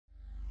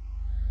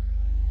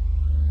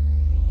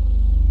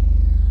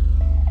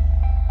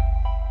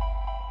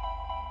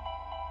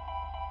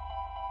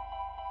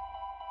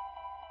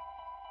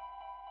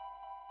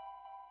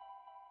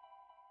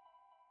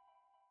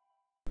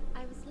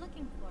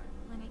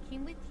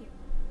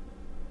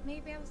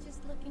Maybe I was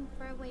just looking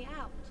for a way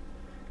out.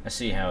 I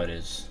see I how it wanted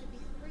is. to be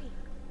free.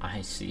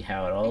 I see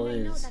how it all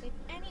And I know is. that if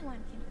anyone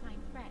can find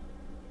Fred,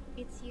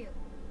 it's you.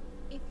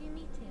 If you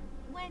meet him,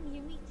 when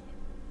you meet him,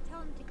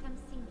 tell him to come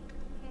see me,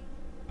 okay?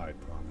 I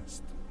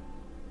promised.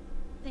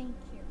 Thank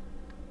you.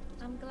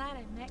 I'm glad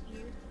I met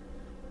you.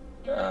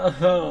 And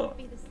it Oh, won't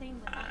be the same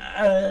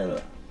without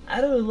you.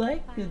 I don't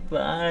like Bye.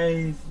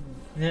 goodbyes.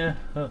 No.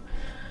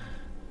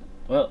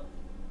 Well,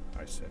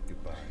 I said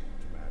goodbye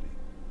to Maddie,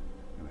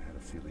 and I had a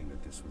feeling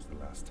that this was the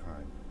last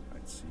time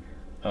I'd see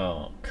her.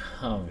 oh,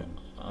 come Even in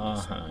the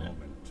same on.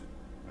 moment,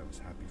 I was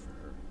happy for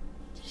her.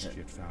 She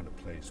had found a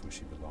place where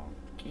she belonged.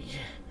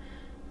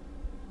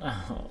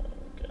 Oh,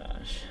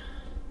 gosh.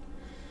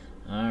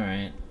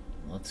 Alright,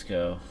 let's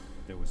go.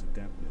 There was a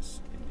dampness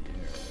in the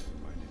air that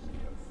reminded me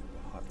of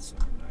the hot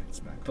summer nights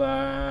back Bye.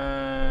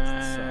 then. As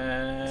the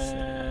sun was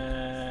setting,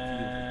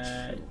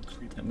 I could feel the chill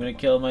creeping I'm gonna up my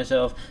kill back.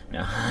 myself. I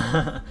No.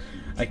 knew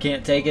I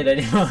can't take it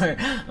anymore.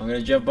 I'm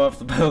gonna jump off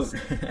the boat.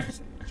 Ice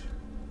Age.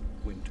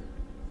 Winter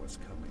was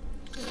coming.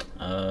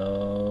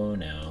 Oh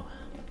no.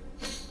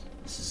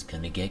 This is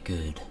gonna get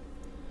good.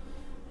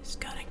 It's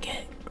gonna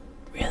get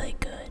really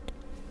good.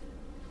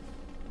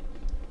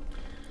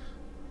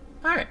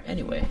 Alright,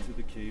 anyway. Into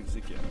the caves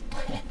again.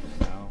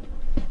 Now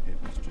it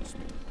was just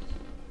me,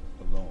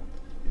 alone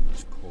in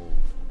these cold,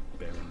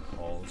 barren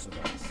halls of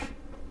ice.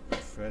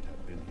 Fred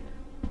had been here,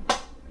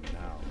 and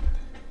now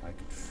I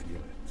could feel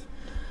it.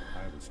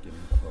 I was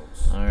getting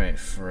close. Alright,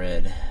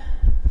 Fred.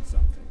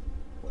 Something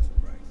wasn't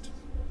right.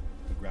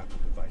 The grapple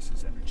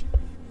device's energy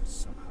beam was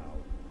somehow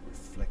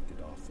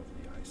reflected off of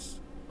the ice.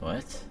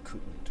 What? I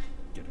couldn't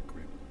get a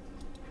grip.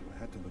 I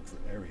had to look for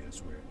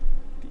areas where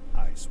the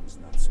ice was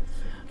not so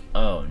thick.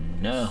 Oh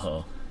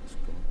no. It's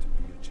going to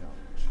be a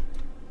challenge.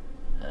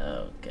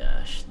 Oh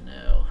gosh,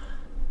 no.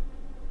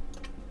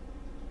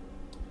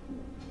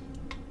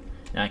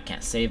 Now I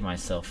can't save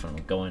myself from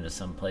going to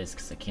some place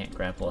because I can't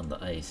grapple on the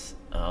ice.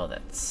 Oh,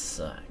 that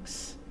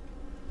sucks.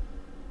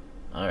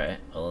 Alright,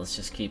 well, let's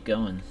just keep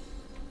going.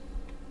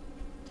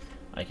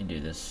 I can do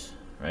this,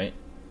 right?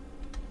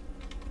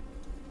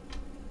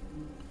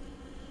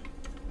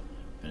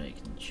 And I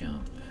can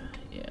jump.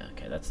 Yeah,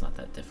 okay, that's not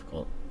that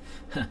difficult.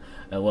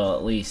 Well,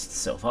 at least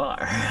so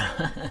far.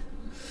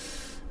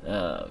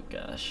 Oh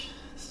gosh,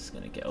 this is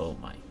gonna get. Oh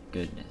my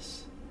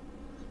goodness.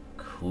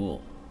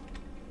 Cool.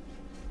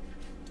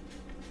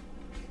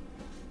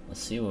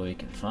 Let's see what we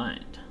can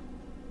find.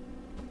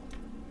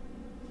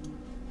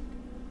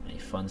 Any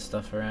fun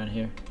stuff around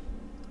here?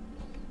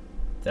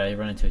 Did I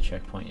run into a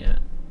checkpoint yet?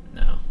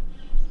 No.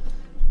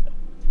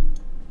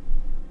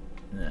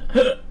 No.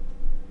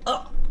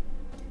 Oh!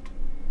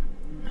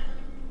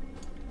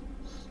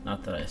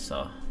 Not that I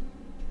saw.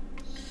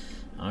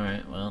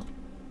 Alright, well,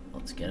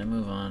 let's get a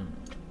move on.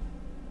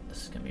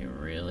 This is gonna be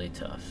really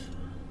tough.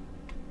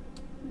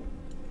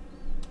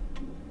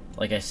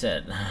 Like I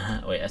said,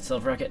 wait, I still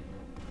have rocket.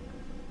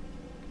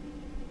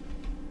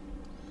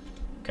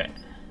 Okay.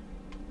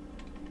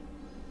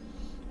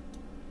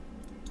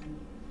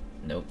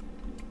 Nope.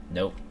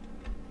 Nope.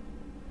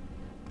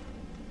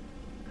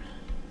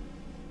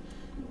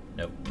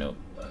 Nope, nope.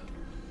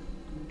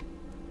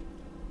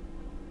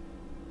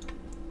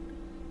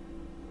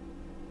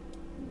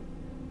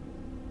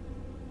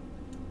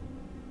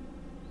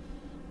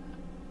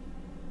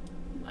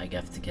 I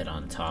have to get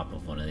on top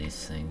of one of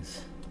these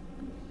things.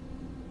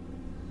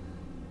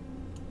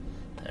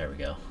 There we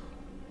go.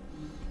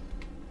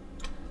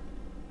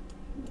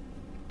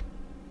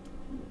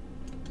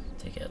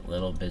 Take it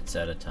little bits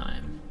at a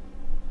time.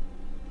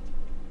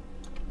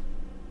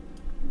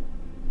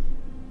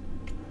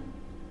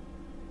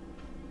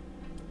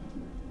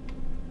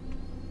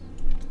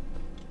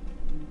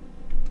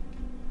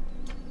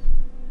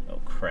 Oh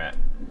crap.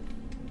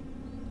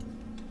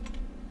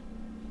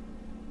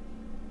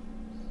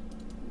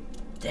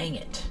 Dang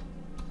it.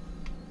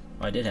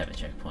 Oh, I did have a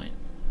checkpoint.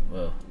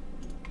 Whoa.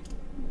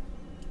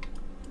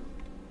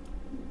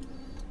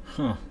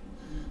 Huh.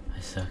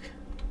 I suck.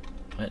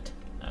 What?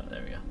 Oh,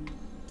 there we go.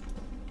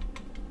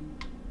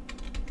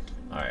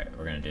 Alright,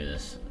 we're gonna do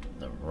this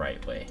the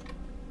right way.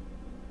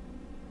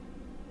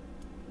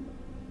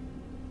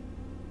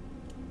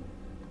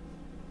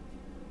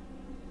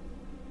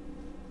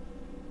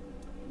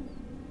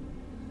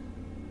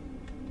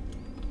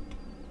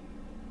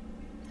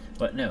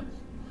 But no.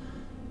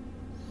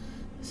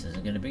 This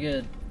isn't gonna be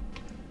good.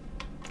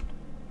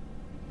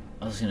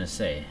 I was gonna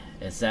say,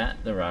 is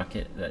that the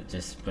rocket that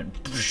just went?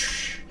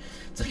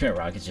 It's like a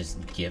rocket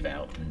just give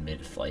out in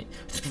mid-flight.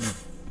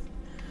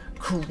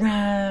 Crap!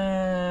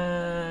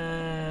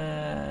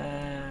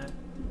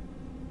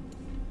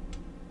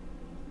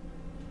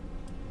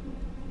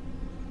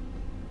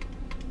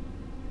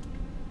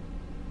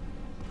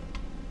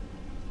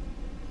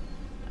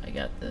 I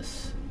got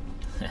this.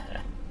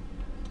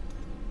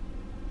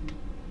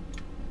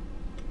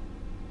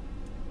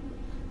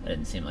 That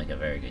didn't seem like a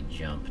very good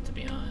jump, to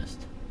be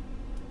honest.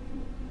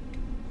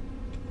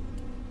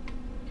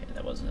 Okay,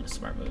 that wasn't a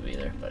smart move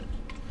either, but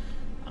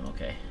I'm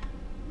okay.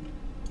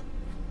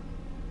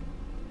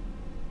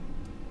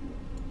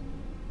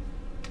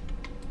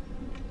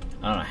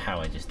 I don't know how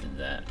I just did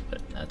that,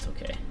 but that's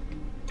okay.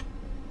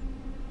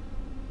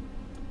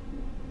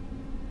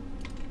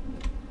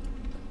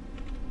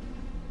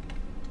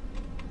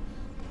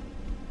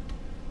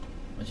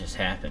 What just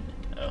happened?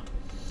 Oh,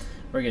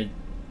 we're good.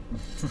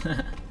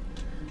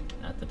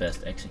 Not the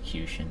best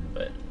execution,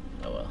 but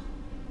oh well.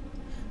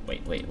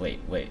 Wait,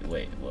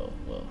 whoa.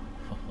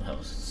 That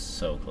was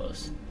so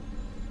close.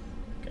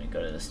 Gonna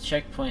go to this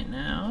checkpoint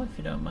now, if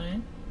you don't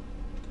mind.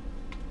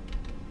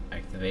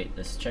 Activate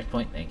this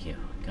checkpoint, thank you.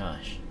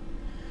 Gosh.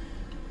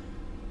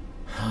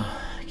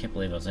 I can't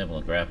believe I was able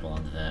to grapple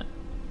onto that.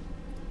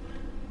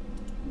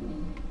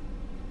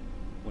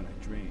 When I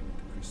drained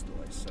the crystal,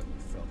 I suddenly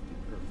felt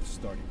the earth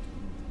starting to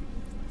move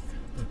beneath my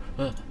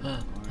feet. My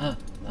mind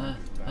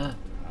wandered back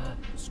to how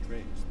the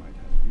Strays might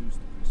have used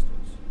the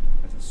crystals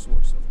as a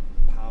source of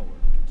power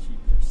to keep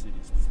their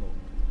cities afloat.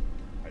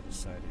 I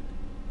decided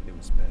it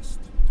was best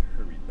to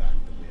hurry back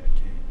the way I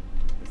came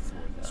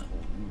before this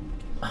whole room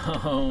came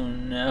up. Oh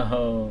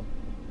no.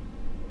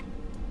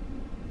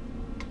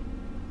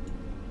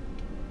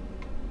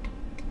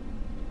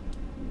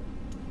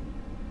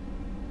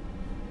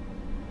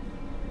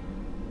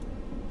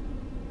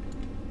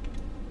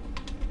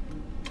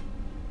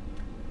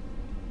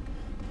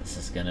 This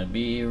is gonna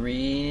be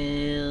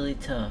really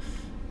tough.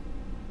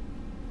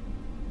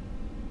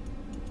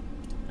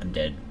 I'm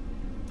dead.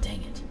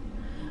 Dang it.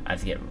 I have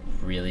to get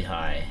really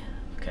high.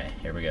 Okay,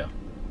 here we go.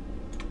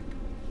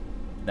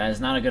 That is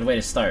not a good way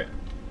to start.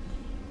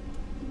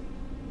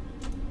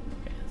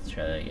 Okay, let's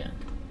try that again.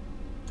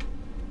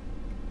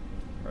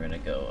 We're gonna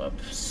go up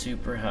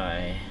super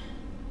high.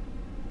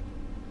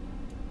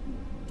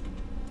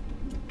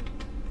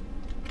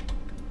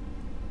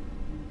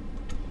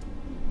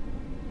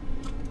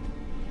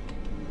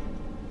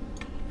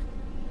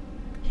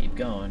 Keep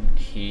going,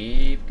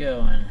 keep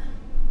going.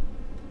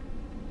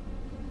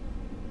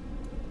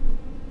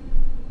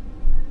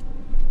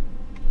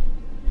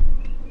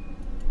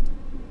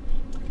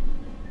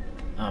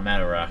 Oh, I'm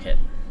out of rocket.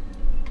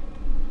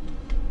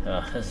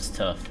 Oh, this is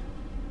tough.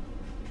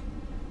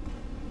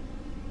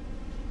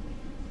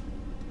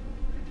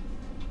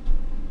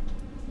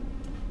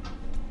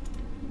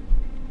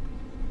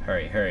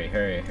 Hurry, hurry,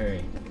 hurry,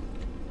 hurry.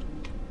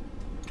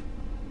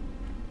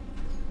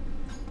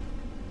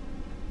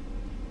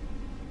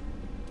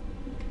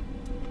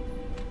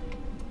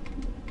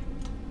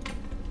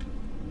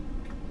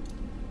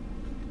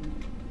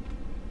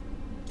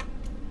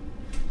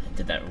 I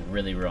did that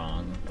really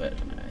wrong, but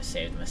I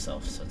saved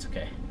myself, so it's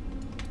okay.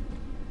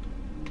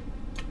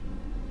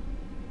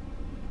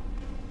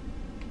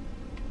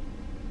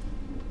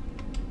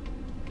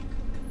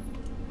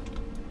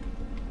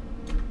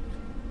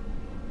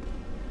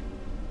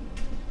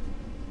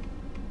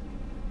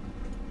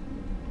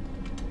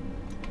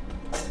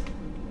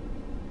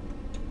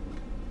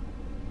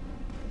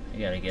 I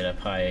gotta get up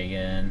high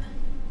again.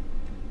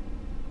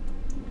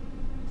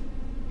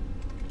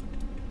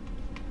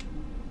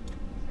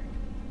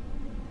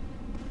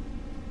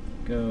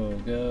 Go,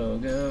 go,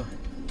 go.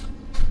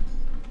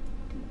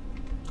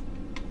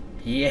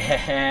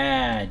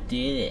 Yeah,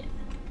 did it.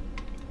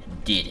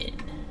 Did it.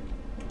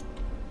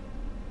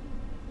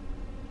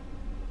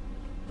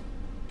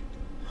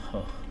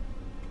 Oh.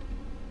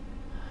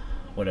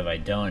 What have I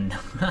done?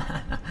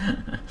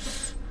 I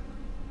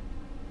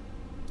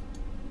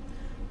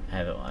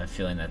have a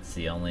feeling that's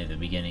only the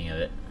beginning of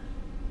it.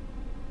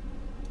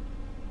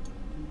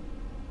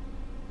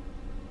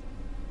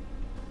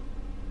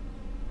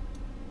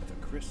 The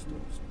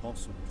crystals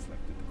also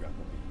reflected the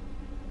grapple beam,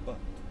 but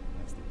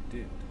as they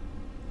did,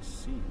 they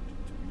seemed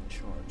to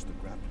recharge the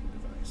grappling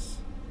device.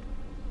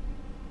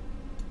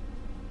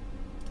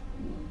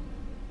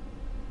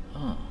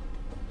 Oh,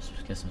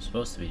 I guess I'm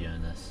supposed to be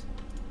doing this.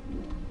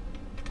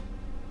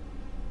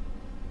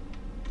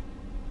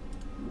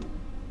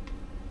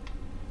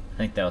 I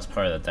think that was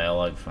part of the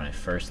dialogue when I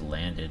first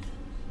landed.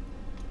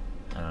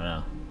 I don't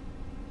know.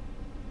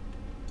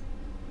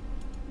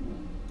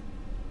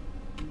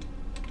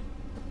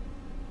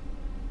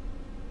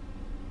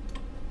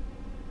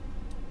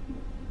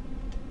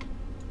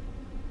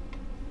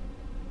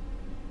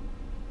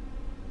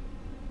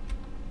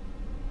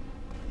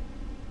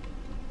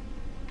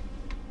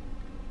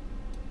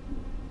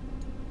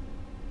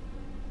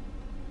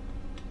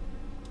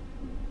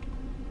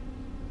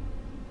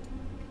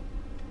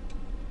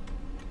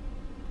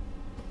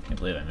 I can't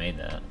believe I made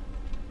that.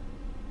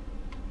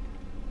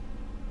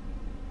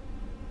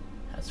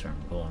 That's where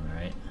I'm going,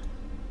 right?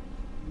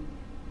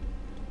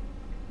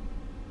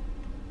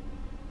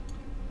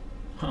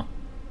 Huh.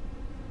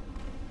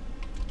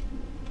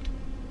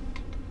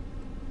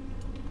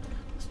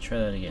 Let's try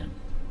that again.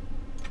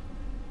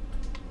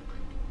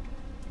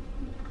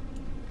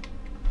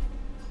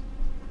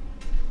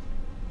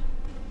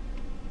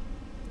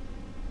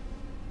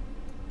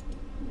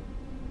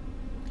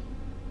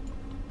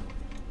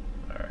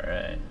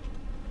 Alright.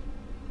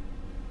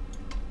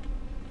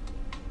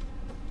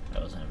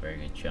 That wasn't a very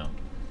good jump.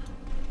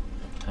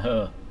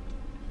 Oh.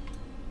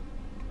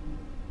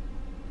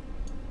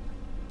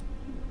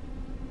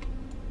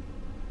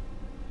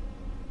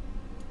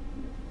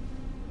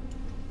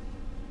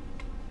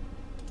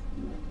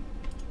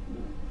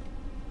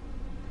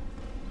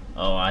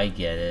 Oh, I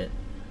get it.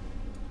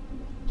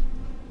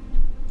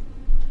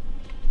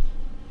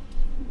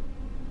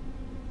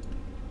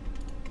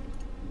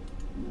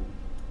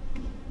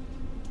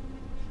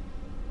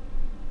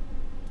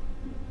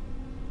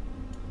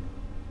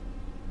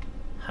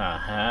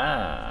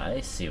 Haha,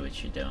 I see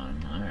what you're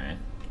doing. Alright.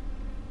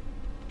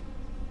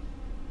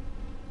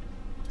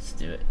 Let's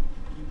do it.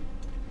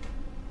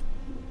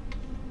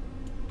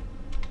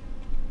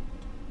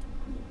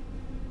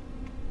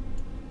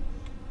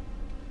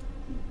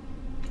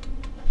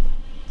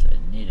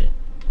 Didn't need it.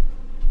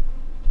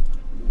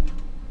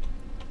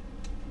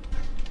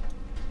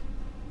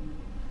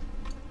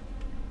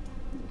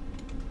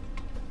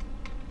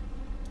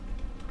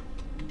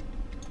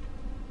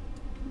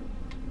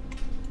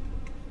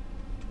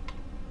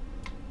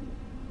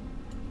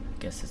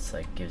 Guess it's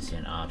like gives you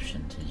an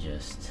option to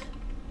just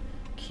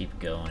keep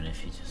going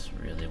if you just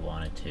really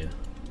wanted to.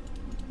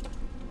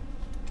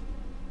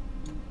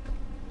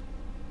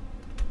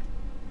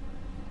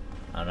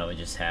 I don't know what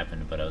just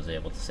happened, but I was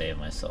able to save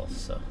myself,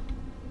 so.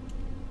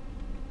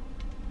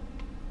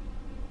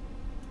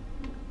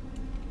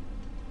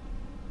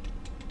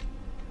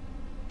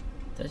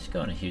 Did I just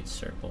go in a huge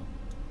circle?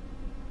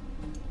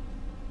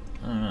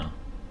 I don't know.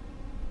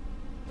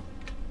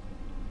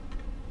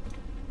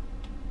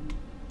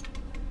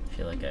 I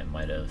feel like I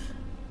might have.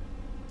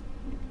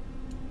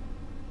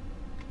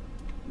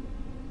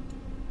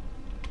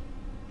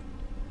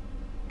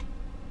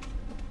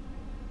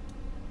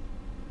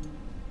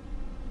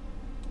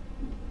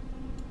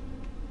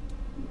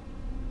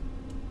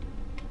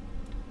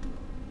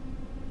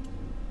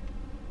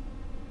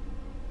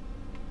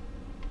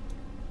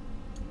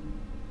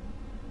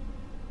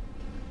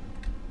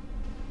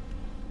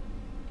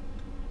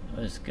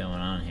 What is going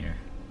on here?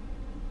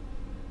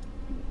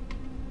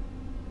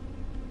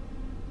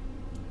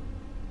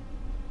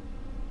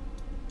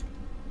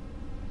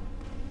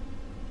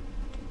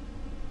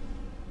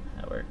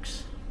 That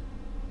works.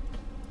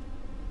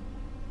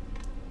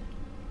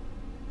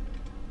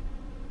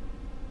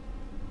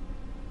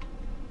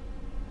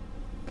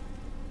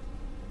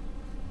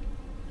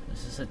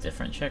 Is this a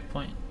different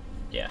checkpoint?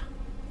 Yeah.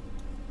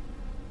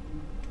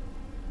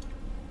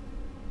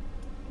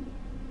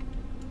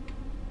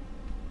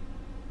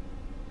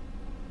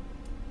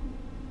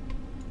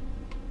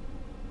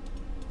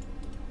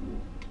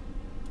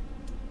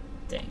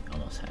 Dang,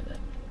 almost had that.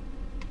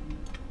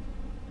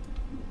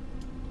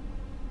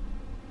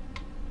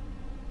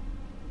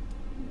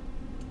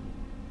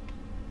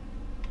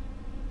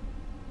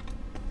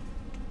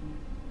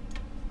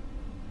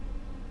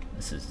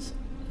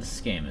 This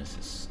game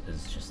is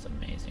just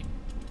amazing.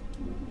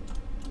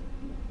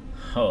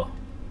 Oh.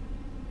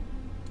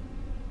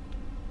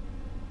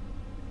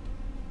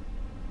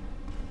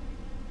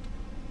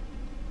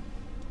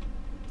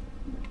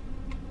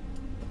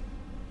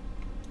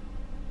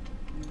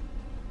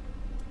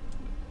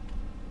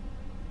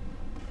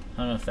 I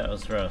don't know if that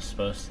was where I was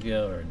supposed to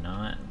go or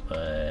not,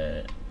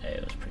 but hey,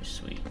 it was pretty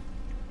sweet.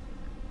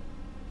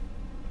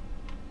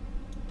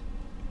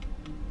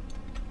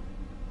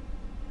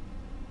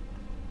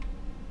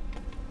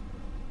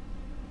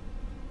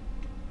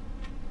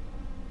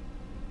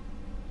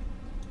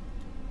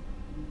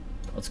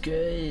 Let's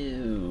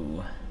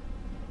go.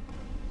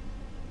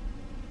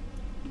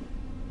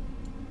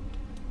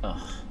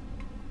 Oh.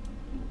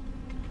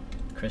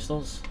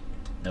 Crystals?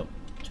 Nope,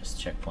 just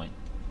checkpoint,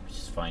 which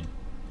is fine.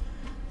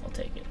 I'll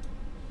take it.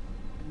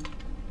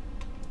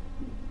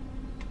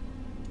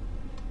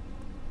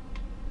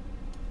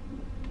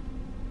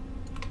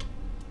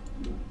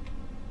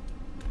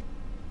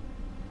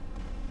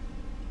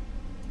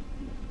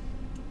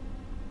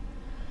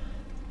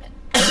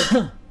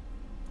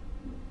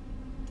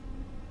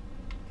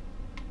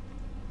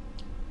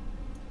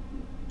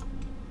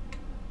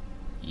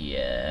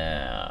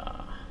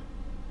 Yeah.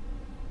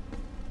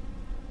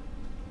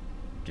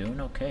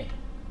 Doing okay.